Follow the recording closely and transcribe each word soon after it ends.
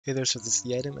Hey there, so this is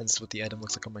the item, and this is what the item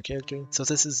looks like on my character. So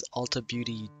this is Ulta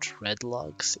Beauty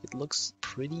Dreadlocks. It looks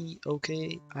pretty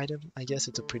okay item. I guess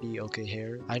it's a pretty okay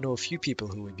hair. I know a few people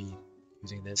who would be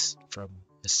using this from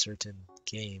a certain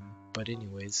game. But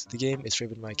anyways, the game is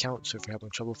favored my account, so if you're having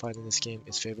trouble finding this game,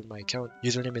 it's favored my account.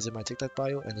 Username is in my TikTok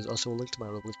bio, and there's also a link to my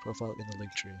Roblox profile in the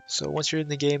link tree. So once you're in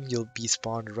the game, you'll be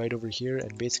spawned right over here,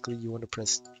 and basically you want to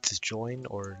press to join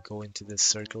or go into this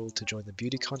circle to join the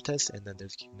beauty contest, and then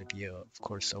there's going to be, of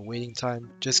course, a waiting time.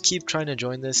 Just keep trying to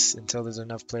join this until there's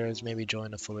enough players, maybe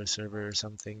join a fuller server or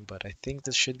something, but I think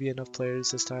this should be enough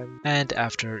players this time. And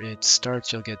after it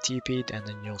starts, you'll get TP'd, and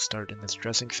then you'll start in this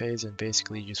dressing phase, and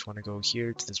basically you just want to go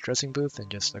here to this dressing booth and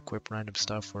just equip random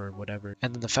stuff or whatever.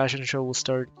 And then the fashion show will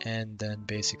start, and then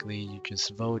basically you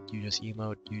just vote, you just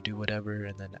emote, you do whatever,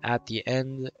 and then at the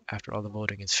end, after all the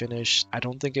voting is finished, I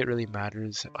don't think it really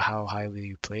matters how highly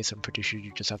you place. I'm pretty sure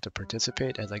you just have to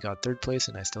participate, as I got 3rd place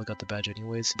and I still got the badge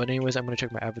anyways. But anyways, I'm going to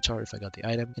check my avatar if I got the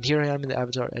item. And here I am in the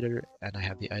avatar editor, and I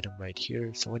have the item right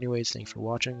here. So anyways, thanks for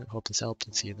watching. I hope this helped,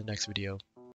 and see you in the next video.